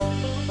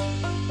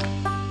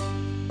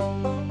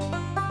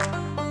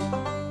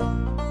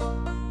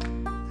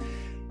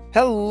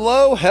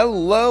Hello,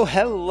 hello,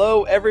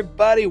 hello,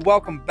 everybody.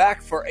 Welcome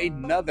back for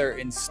another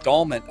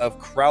installment of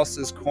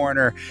Krause's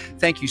Corner.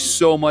 Thank you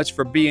so much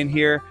for being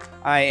here.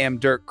 I am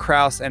Dirk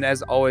Krause, and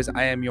as always,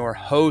 I am your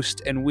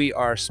host, and we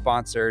are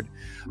sponsored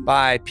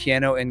by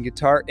Piano and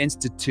Guitar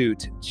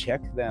Institute.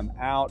 Check them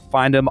out.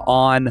 Find them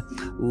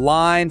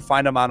online.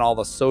 Find them on all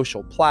the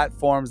social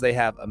platforms. They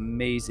have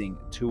amazing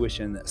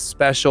tuition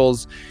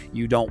specials.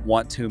 You don't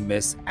want to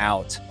miss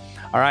out.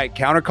 All right,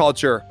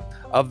 counterculture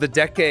of the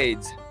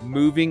decades,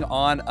 moving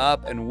on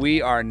up, and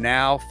we are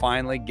now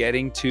finally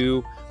getting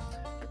to,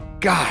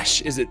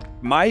 gosh, is it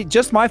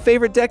just my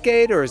favorite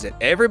decade, or is it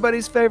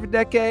everybody's favorite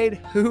decade?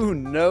 Who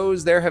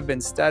knows? There have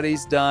been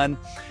studies done,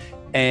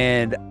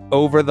 and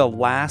over the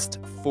last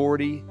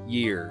 40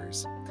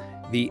 years,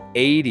 the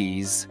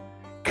 80s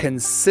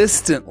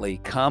consistently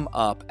come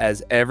up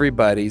as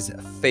everybody's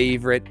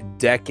favorite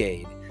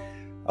decade.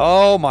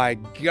 Oh my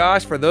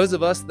gosh, for those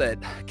of us that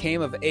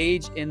came of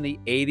age in the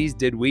 80s,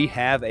 did we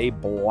have a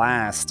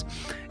blast?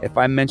 If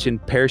I mention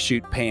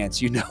parachute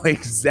pants, you know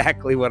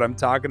exactly what I'm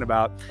talking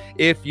about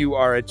if you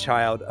are a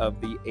child of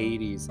the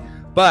 80s.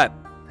 But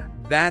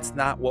that's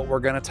not what we're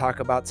going to talk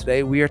about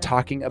today. We are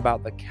talking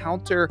about the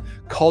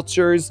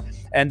countercultures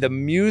and the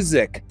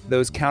music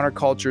those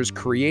countercultures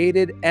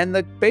created, and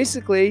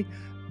basically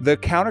the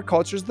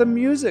countercultures the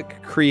music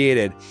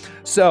created.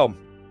 So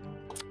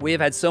we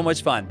have had so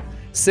much fun.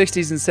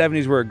 60s and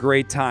 70s were a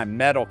great time.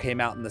 Metal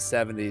came out in the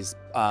 70s.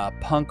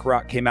 Punk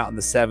rock came out in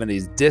the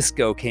 70s.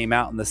 Disco came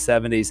out in the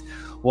 70s.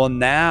 Well,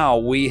 now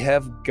we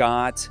have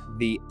got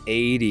the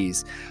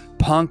 80s.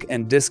 Punk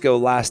and disco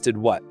lasted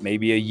what?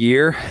 Maybe a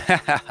year?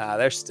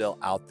 They're still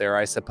out there,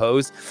 I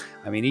suppose.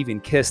 I mean, even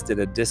Kiss did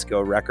a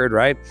disco record,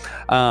 right?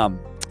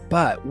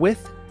 But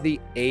with the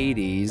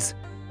 80s,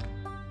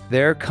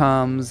 there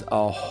comes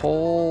a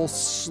whole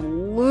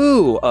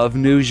slew of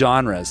new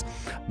genres.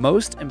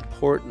 Most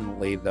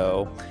importantly,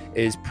 though,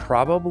 is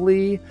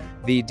probably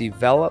the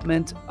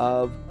development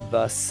of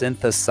the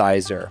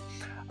synthesizer.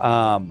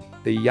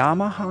 The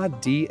Yamaha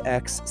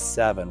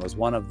DX7 was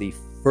one of the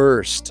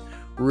first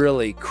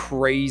really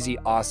crazy,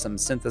 awesome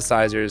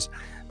synthesizers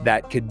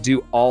that could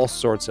do all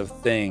sorts of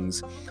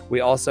things.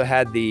 We also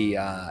had the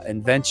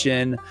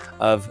invention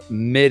of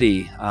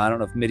MIDI. I don't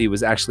know if MIDI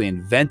was actually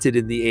invented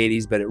in the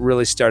 80s, but it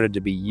really started to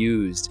be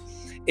used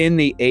in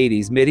the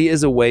 80s. MIDI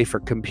is a way for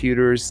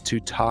computers to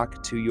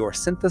talk to your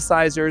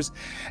synthesizers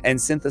and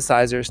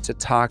synthesizers to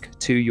talk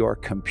to your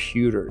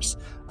computers.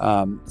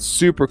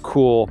 Super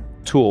cool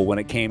tool when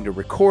it came to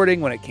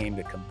recording, when it came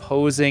to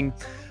composing.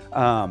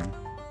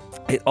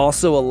 It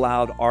also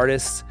allowed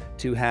artists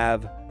to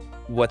have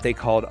what they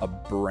called a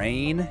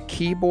brain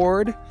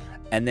keyboard,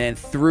 and then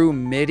through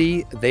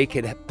MIDI they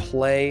could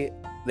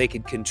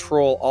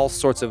control all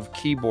sorts of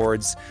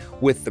keyboards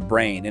with the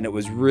brain, and it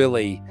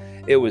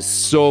was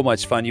so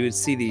much fun. You would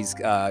see these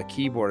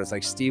keyboardists,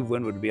 like Steve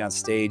Winwood would be on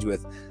stage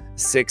with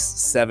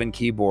 6-7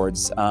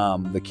 keyboards.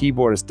 The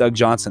keyboardist Doug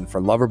Johnson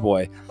for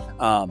Loverboy,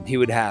 he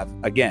would have,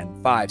 again,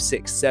 5,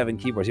 6, 7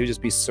 keyboards. He would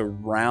just be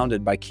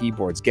surrounded by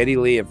keyboards. Geddy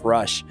Lee of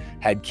Rush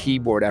had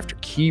keyboard after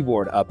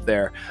keyboard up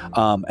there,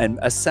 and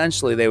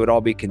essentially they would all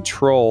be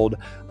controlled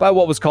by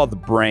what was called the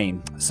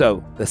brain.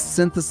 So the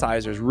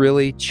synthesizers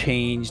really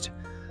changed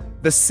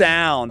the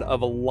sound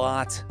of a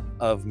lot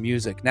of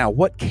music. Now,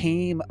 what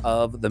came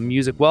of the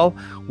music? Well,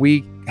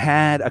 we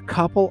had a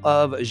couple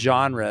of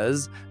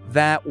genres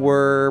that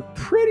were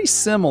pretty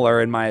similar,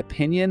 in my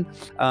opinion,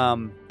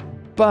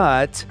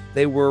 but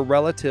they were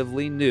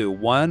relatively new.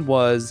 One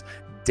was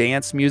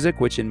dance music,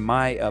 which in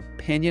my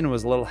opinion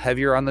was a little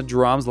heavier on the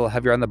drums, a little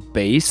heavier on the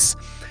bass.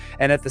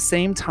 And at the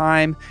same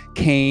time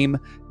came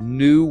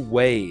new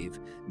wave.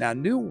 Now,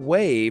 new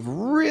wave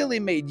really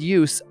made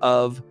use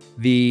of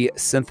the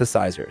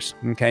synthesizers.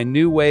 Okay,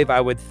 new wave, I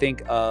would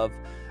think of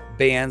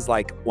bands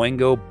like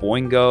Oingo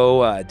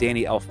Boingo.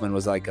 Danny Elfman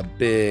was like a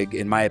big,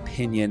 in my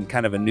opinion,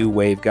 kind of a new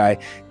wave guy.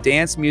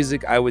 Dance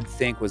music, I would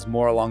think, was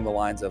more along the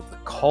lines of the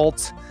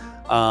Cult,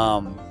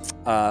 or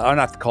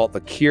not the Cult,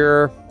 the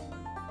Cure.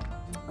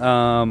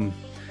 Trying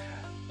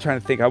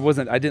to think, I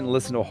didn't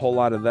listen to a whole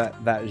lot of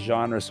that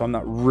genre, so I'm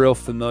not real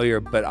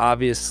familiar. But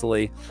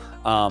obviously,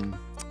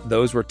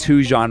 those were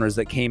two genres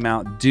that came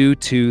out due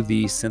to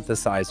the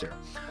synthesizer.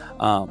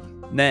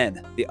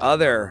 Then the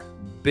other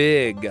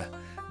big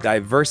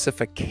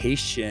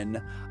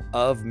diversification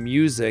of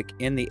music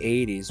in the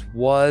 80s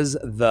was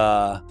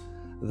the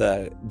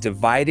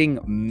dividing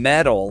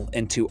metal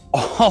into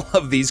all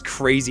of these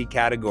crazy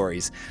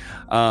categories.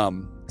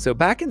 So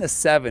back in the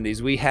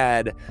 70s, we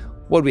had,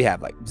 what did we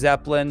have? Like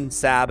Zeppelin,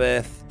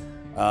 Sabbath,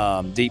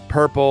 Deep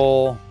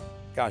Purple.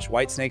 Gosh,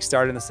 Whitesnake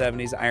started in the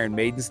 70s. Iron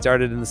Maiden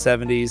started in the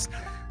 70s.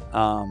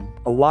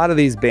 A lot of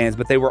these bands,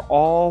 but they were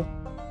all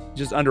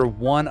just under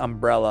one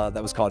umbrella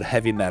that was called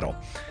heavy metal.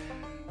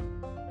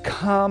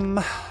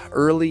 Come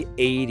early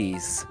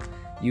 80s,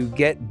 you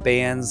get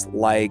bands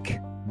like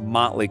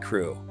Motley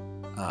Crue,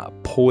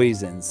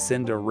 Poison,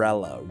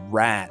 Cinderella,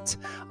 Rat.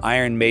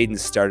 Iron Maiden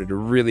started to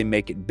really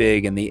make it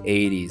big in the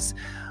 80s.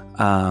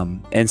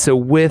 And so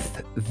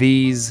with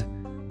these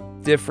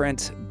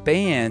different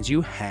bands,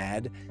 you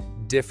had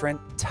different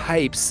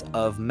types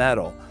of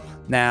metal.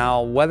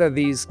 Now, whether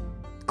these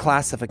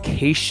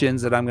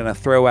classifications that I'm going to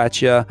throw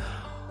at you,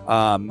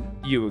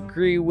 you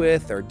agree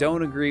with or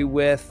don't agree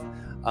with,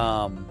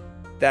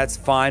 that's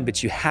fine,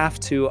 but you have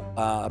to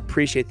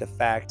appreciate the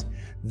fact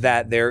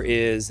that there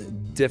is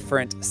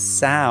different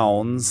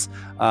sounds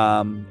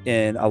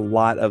in a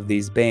lot of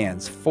these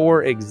bands.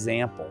 For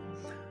example,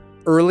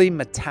 early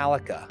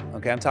Metallica,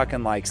 okay, I'm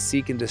talking like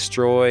Seek and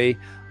Destroy,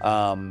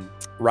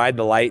 Ride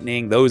the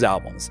Lightning, those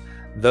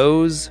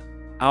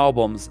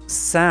albums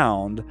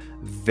sound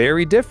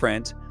very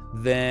different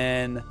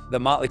than the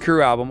Motley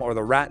Crue album or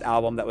the Rat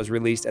album that was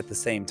released at the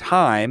same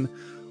time,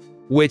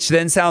 which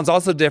then sounds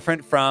also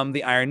different from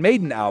the Iron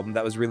Maiden album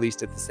that was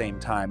released at the same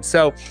time.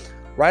 So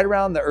right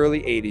around the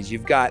early 80s,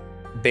 you've got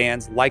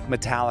bands like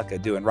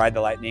Metallica doing Ride the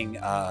Lightning,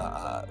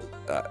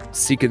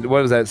 Seek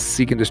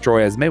and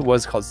Destroy, as maybe it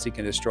was called Seek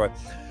and Destroy.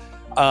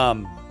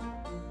 And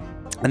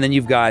then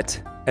you've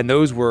got, and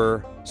those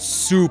were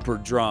super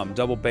drum,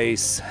 double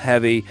bass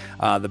heavy.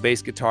 The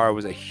bass guitar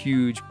was a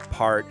huge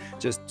part,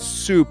 just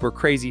super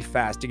crazy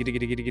fast.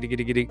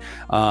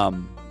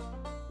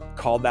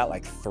 Called that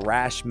like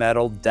thrash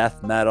metal,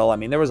 death metal. I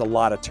mean, there was a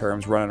lot of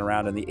terms running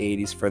around in the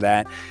 80s for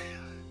that.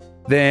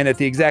 Then at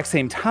the exact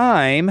same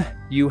time,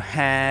 you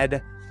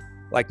had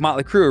like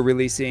Motley Crue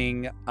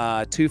releasing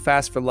Too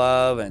Fast for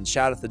Love and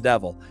Shout at the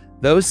Devil.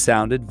 Those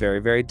sounded very,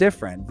 very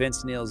different.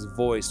 Vince Neil's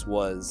voice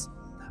was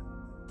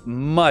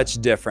much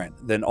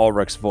different than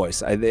Ulrich's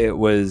voice. It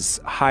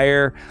was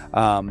higher.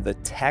 The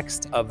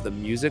text of the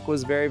music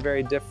was very,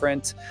 very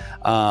different.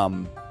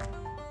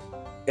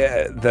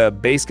 The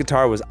bass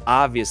guitar was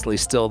obviously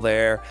still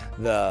there.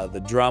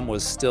 The drum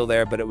was still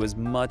there, but it was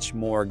much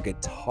more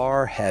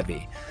guitar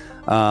heavy.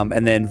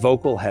 And then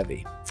vocal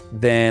heavy.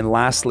 Then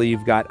lastly,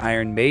 you've got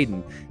Iron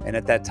Maiden, and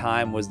at that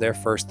time was their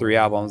first 3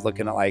 albums,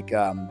 looking at like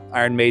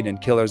Iron Maiden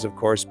and Killers, of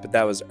course, but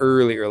that was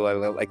early,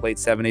 like late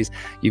 70s.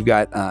 You've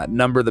got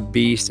Number the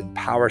Beast and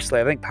Power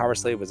Slave. I think Power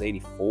Slave was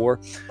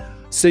 84.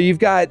 So you've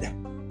got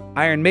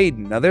Iron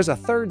Maiden. Now there's a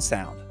third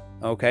sound.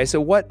 Okay,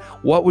 so what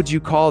would you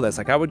call this?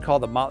 Like I would call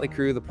the Motley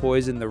Crue, the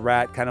Poison, the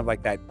Rat kind of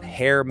like that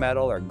hair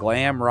metal or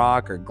glam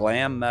rock or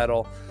glam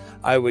metal.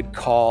 I would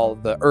call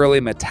the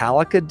early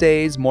Metallica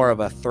days more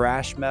of a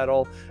thrash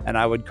metal, and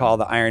I would call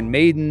the Iron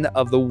Maiden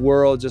of the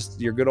world just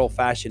your good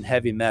old-fashioned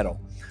heavy metal.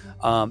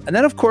 And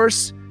then, of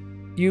course,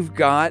 you've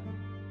got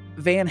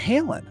Van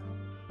Halen.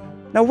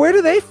 Now, where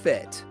do they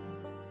fit?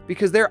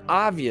 Because they're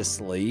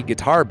obviously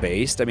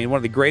guitar-based. I mean, one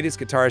of the greatest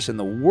guitarists in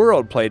the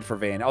world played for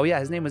Van. Oh, yeah,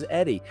 his name was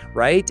Eddie,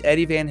 right?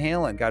 Eddie Van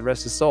Halen, God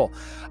rest his soul.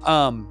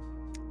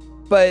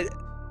 But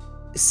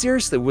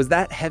seriously, was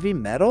that heavy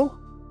metal?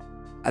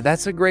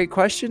 That's a great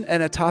question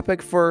and a topic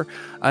for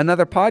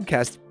another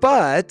podcast.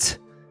 But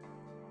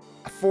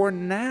for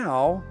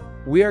now,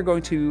 we are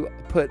going to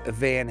put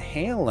Van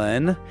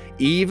Halen,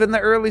 even the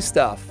early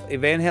stuff,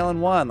 Van Halen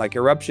 1, like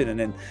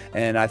Eruption,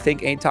 and I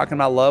think Ain't Talking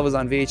About Love was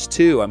on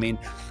VH2. I mean,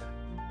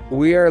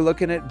 we are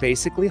looking at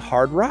basically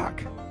hard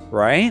rock,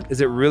 right?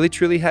 Is it really,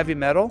 truly heavy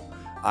metal?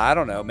 I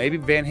don't know. Maybe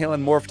Van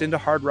Halen morphed into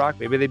hard rock.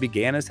 Maybe they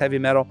began as heavy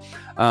metal.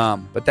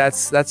 But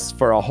that's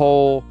for a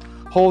whole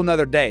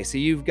nother day. So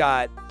you've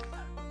got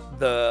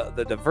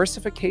the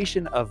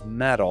diversification of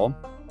metal,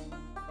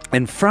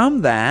 and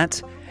from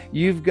that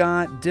you've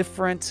got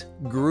different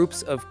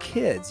groups of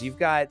kids. You've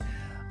got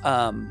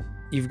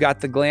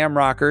the glam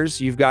rockers,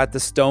 you've got the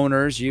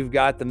stoners, you've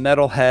got the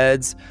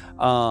metalheads,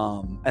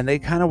 and they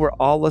kind of were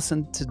all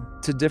listening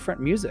to different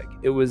music.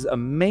 It was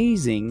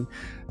amazing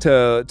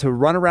to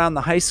run around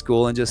the high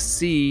school and just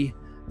see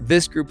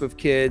this group of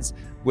kids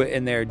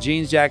in their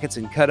jeans jackets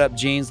and cut up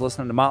jeans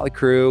listening to Motley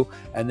Crue,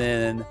 and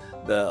then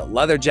the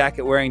leather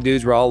jacket wearing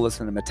dudes were all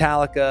listening to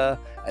Metallica,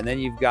 and then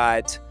you've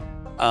got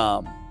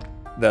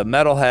the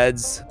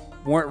metalheads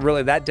weren't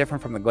really that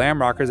different from the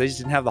glam rockers. They just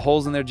didn't have the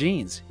holes in their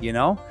jeans, you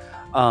know?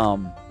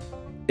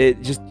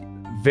 It just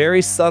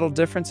very subtle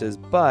differences.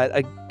 But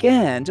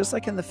again, just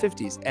like in the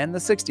 50s and the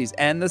 60s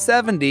and the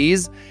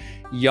 70s,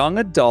 young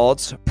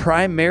adults,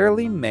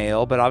 primarily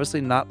male, but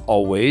obviously not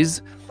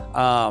always,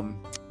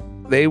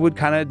 they would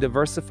kind of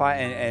diversify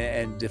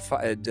and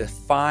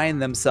define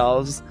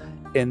themselves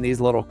in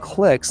these little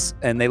cliques,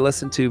 and they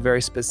listen to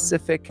very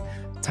specific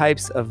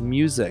types of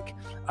music.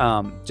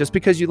 Just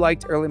because you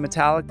liked early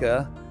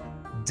Metallica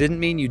didn't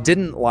mean you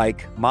didn't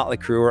like Motley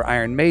Crue or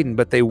Iron Maiden,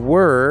 but they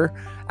were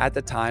at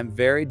the time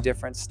very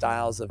different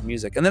styles of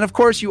music. And then of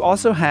course you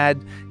also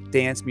had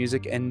dance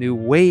music and new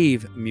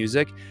wave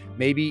music,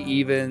 maybe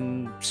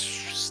even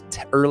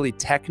early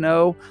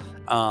techno,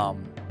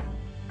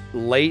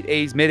 late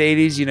 80s, mid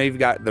 80s, you know, you've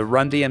got the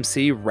Run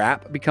DMC,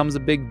 rap becomes a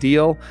big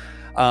deal,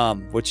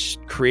 which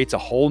creates a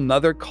whole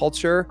nother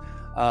culture.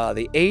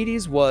 The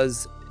 80s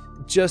was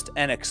just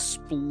an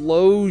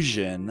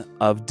explosion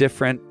of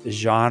different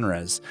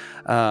genres.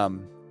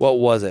 What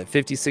was it?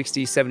 50,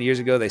 60, 70 years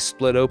ago, they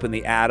split open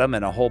the atom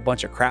and a whole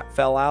bunch of crap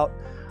fell out.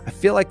 I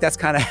feel like that's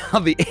kind of how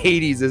the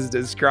 80s is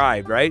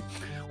described, right?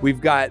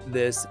 We've got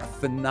this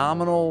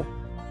phenomenal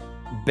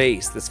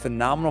base, this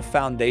phenomenal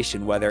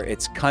foundation, whether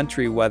it's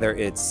country, whether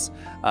it's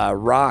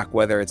rock,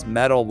 whether it's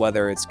metal,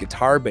 whether it's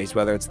guitar bass,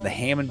 whether it's the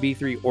Hammond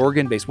B3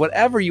 organ bass,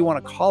 whatever you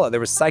want to call it.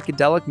 There was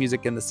psychedelic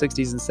music in the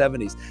 60s and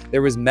 70s.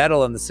 There was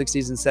metal in the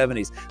 60s and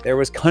 70s. There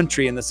was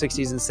country in the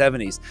 60s and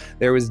 70s.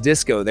 There was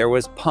disco. There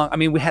was punk. I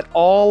mean, we had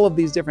all of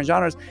these different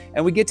genres,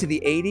 and we get to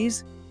the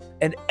 80s,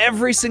 and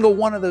every single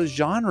one of those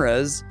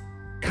genres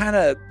kind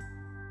of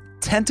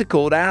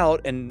tentacled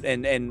out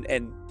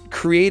and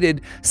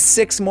created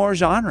 6 more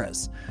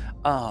genres.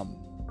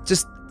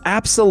 Just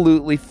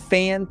absolutely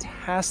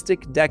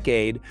fantastic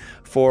decade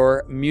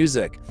for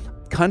music.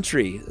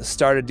 Country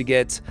started to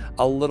get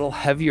a little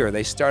heavier.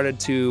 They started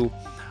to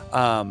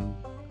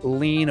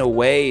lean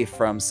away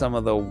from some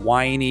of the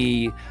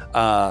whiny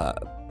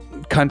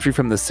country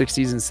from the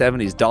 60s and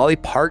 70s. Dolly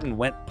Parton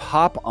went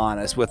pop on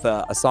us with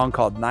a song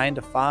called 9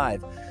 to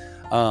 5.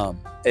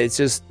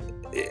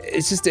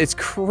 It's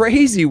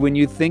crazy when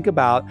you think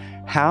about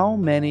how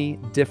many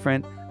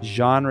different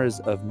genres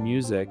of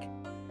music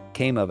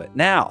came of it.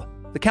 Now,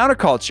 the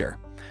counterculture.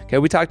 Okay,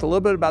 we talked a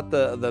little bit about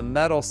the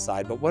metal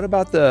side, but what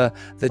about the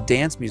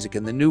dance music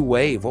and the new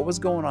wave? What was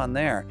going on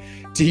there?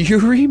 Do you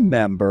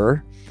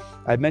remember?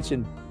 I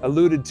mentioned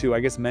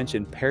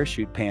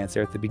Parachute Pants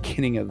there at the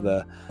beginning of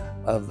the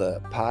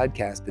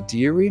podcast, but do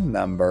you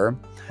remember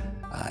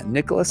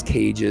Nicolas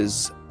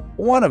Cage's,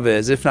 one of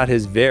his, if not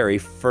his very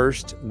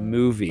first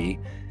movie?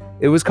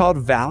 It was called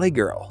Valley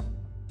Girl.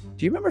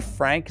 Do you remember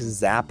Frank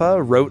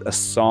Zappa wrote a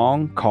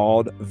song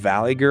called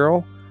Valley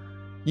Girl?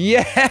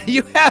 Yeah,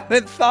 you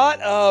haven't thought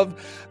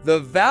of the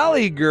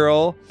Valley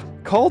Girl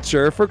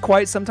culture for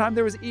quite some time.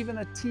 There was even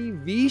a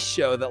TV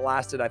show that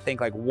lasted, I think,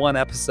 like 1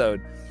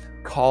 episode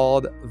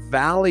called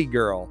Valley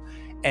Girl.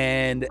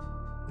 And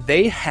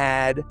they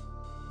had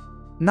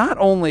not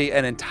only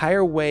an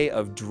entire way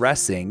of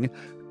dressing,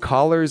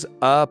 collars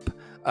up,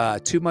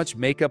 too much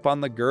makeup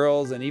on the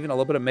girls, and even a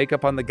little bit of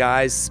makeup on the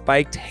guys,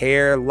 spiked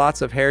hair,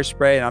 lots of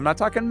hairspray. And I'm not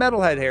talking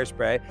metalhead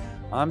hairspray.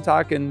 I'm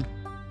talking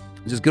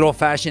just good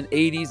old-fashioned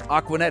 80s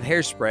Aquanet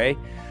hairspray.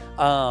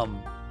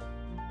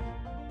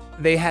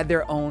 They had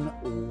their own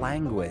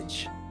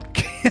language.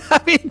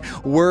 I mean,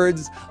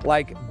 words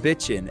like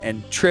bitchin'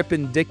 and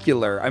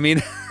trippendicular. I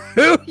mean,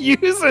 who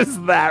uses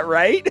that,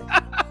 right?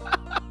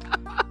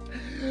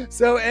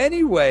 So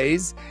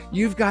anyways,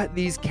 you've got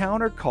these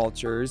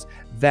countercultures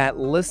that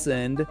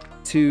listened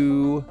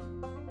to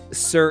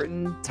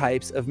certain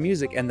types of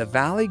music. And the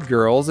Valley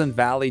Girls and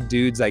Valley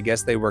Dudes, I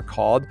guess they were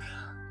called,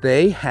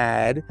 they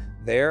had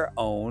their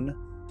own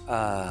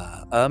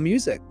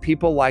music.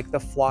 People like the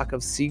Flock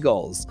of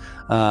Seagulls.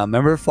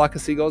 Remember Flock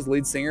of Seagulls,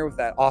 lead singer with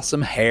that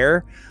awesome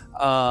hair?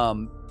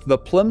 The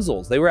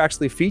Plimsolls, they were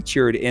actually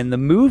featured in the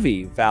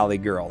movie Valley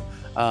Girl.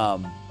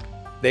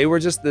 They were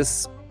just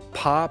this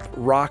pop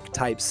rock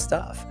type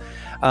stuff.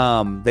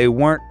 They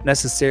weren't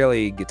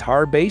necessarily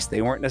guitar based.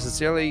 They weren't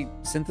necessarily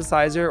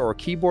synthesizer or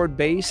keyboard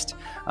based.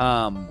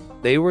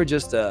 They were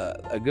just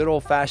a good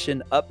old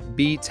fashioned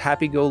upbeat,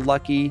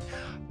 happy-go-lucky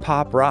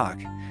pop rock.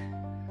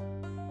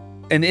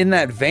 And in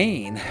that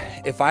vein,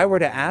 if I were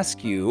to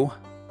ask you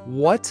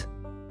what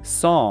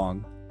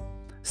song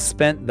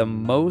spent the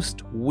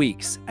most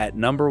weeks at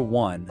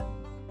 #1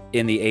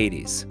 in the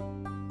 80s,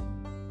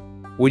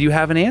 would you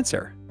have an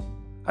answer?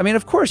 I mean,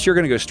 of course, you're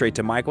going to go straight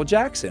to Michael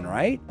Jackson,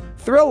 right?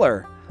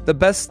 Thriller,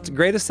 the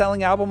greatest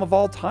selling album of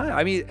all time.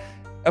 I mean,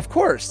 of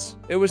course,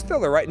 it was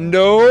Thriller, right?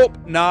 Nope,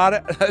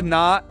 not.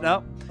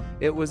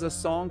 It was a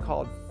song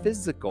called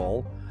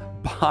Physical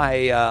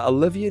by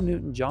Olivia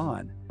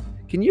Newton-John.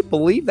 Can you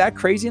believe that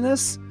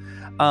craziness?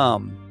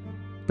 But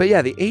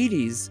yeah, the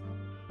 80s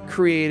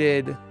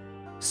created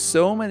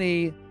so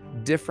many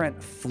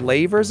different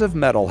flavors of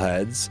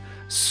metalheads,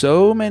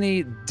 so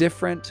many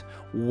different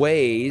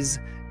ways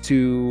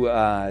to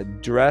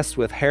dress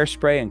with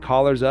hairspray and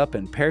collars up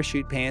and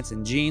parachute pants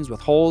and jeans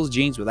with holes,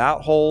 jeans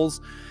without holes.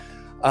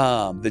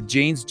 The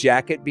jeans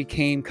jacket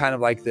became kind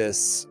of like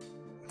this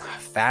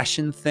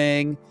fashion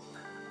thing.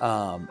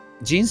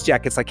 Jeans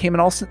jackets came in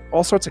all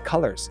sorts of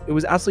colors. It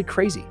was absolutely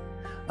crazy.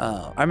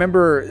 I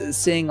remember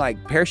seeing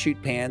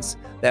parachute pants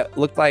that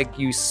looked like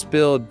you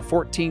spilled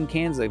 14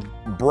 cans of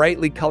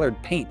brightly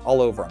colored paint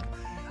all over them.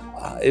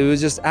 It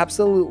was just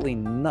absolutely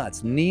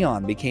nuts.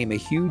 Neon became a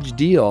huge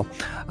deal.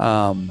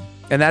 And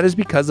that is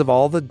because of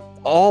all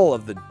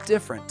of the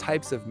different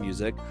types of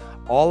music,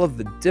 all of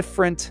the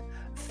different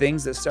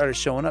things that started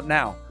showing up.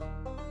 Now,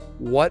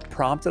 what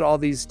prompted all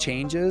these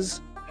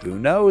changes? Who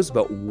knows?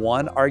 But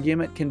one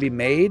argument can be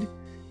made.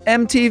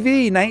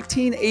 MTV,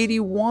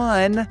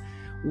 1981,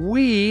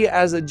 we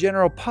as a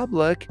general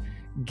public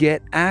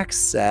get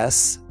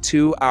access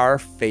to our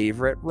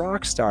favorite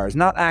rock stars.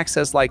 Not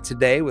access like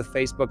today with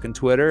Facebook and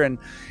Twitter and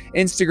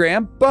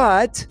Instagram,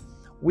 but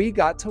we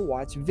got to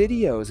watch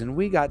videos and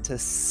we got to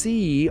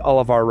see all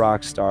of our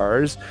rock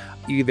stars.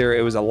 Either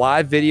it was a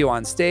live video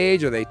on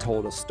stage or they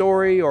told a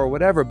story or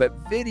whatever, but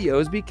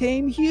videos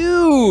became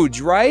huge,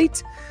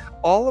 right?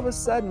 All of a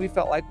sudden, we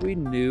felt like we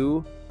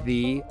knew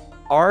the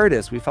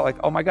artist. We felt like,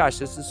 oh my gosh,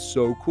 this is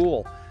so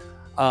cool.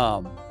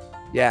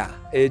 Yeah,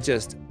 it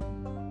just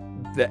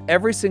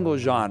every single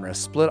genre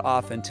split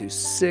off into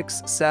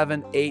 6,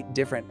 7, 8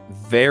 different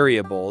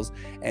variables,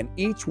 and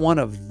each one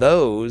of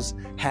those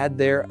had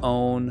their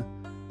own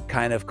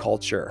kind of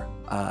culture,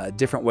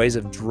 different ways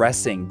of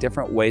dressing,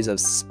 different ways of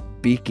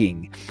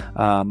speaking.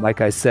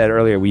 Like I said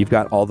earlier, we've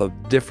got all the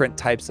different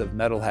types of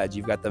metalheads.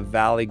 You've got the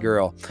Valley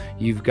Girl,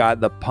 you've got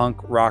the punk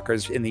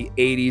rockers. In the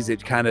 80s,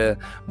 it kind of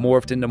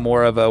morphed into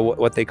more of a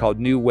what they called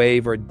new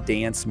wave or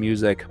dance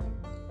music.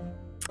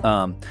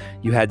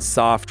 You had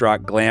soft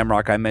rock, glam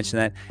rock. I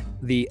mentioned that.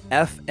 The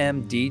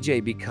FM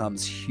DJ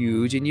becomes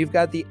huge, and you've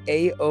got the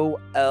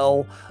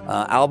AOL,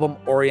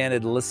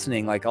 album-oriented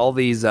listening, like all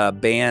these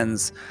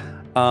bands,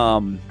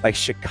 like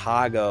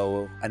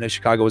Chicago. I know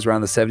Chicago was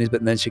around the 70s,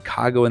 but then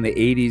Chicago in the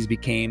 80s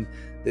became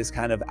this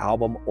kind of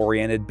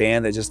album-oriented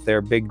band that just their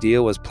big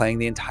deal was playing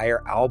the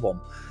entire album.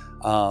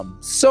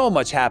 So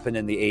much happened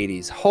in the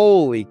 80s.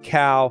 Holy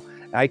cow.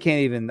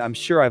 I'm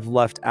sure I've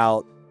left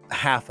out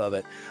half of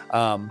it.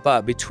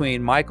 But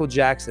between Michael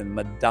Jackson,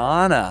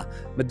 Madonna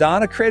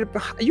created,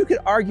 you could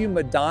argue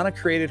Madonna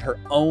created her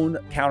own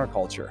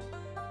counterculture.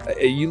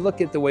 You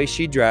look at the way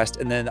she dressed,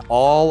 and then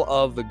all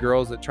of the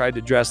girls that tried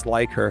to dress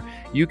like her,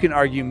 you can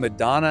argue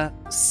Madonna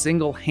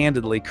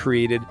single-handedly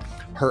created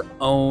her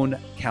own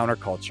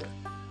counterculture.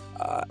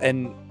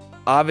 And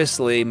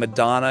obviously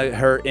Madonna,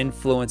 her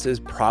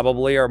influences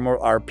probably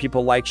are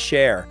people like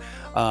Cher.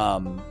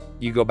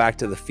 You go back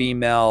to the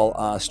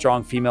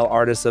strong female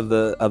artists of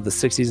the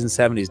 60s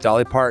and 70s,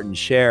 Dolly Parton,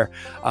 Cher,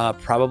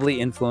 probably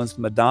influenced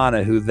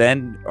Madonna, who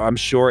then I'm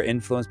sure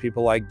influenced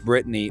people like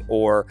Britney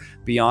or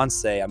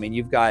Beyonce. I mean,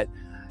 you've got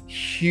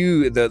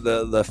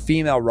the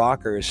female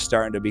rockers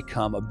starting to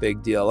become a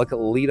big deal. Look at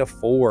Lita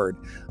Ford,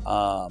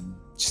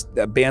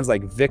 bands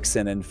like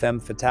Vixen and Femme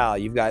Fatale.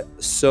 You've got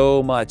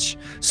so much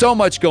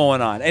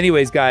going on.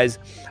 Anyways, guys,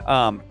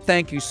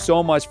 thank you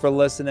so much for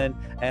listening.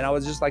 And I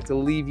would just like to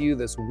leave you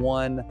this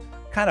one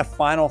kind of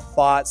final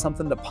thought,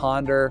 something to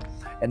ponder.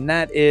 And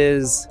that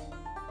is,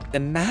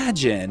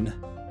 imagine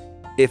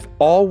if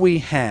all we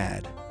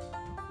had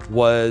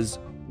was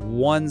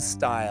one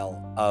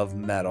style of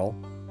metal,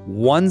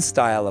 one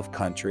style of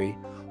country,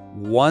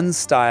 one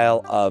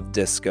style of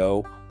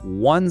disco,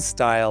 one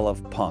style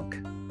of punk,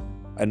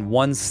 and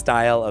one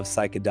style of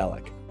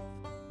psychedelic.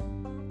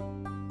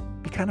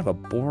 Be kind of a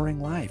boring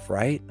life,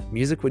 right?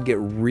 Music would get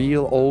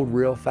real old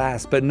real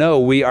fast. But no,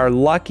 we are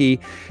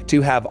lucky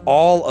to have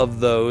all of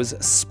those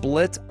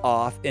split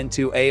off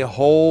into a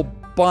whole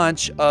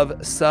bunch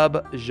of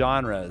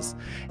sub-genres.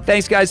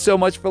 Thanks, guys, so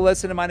much for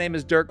listening. My name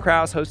is Dirk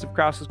Krause, host of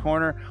Krause's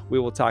Corner. We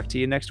will talk to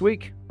you next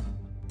week.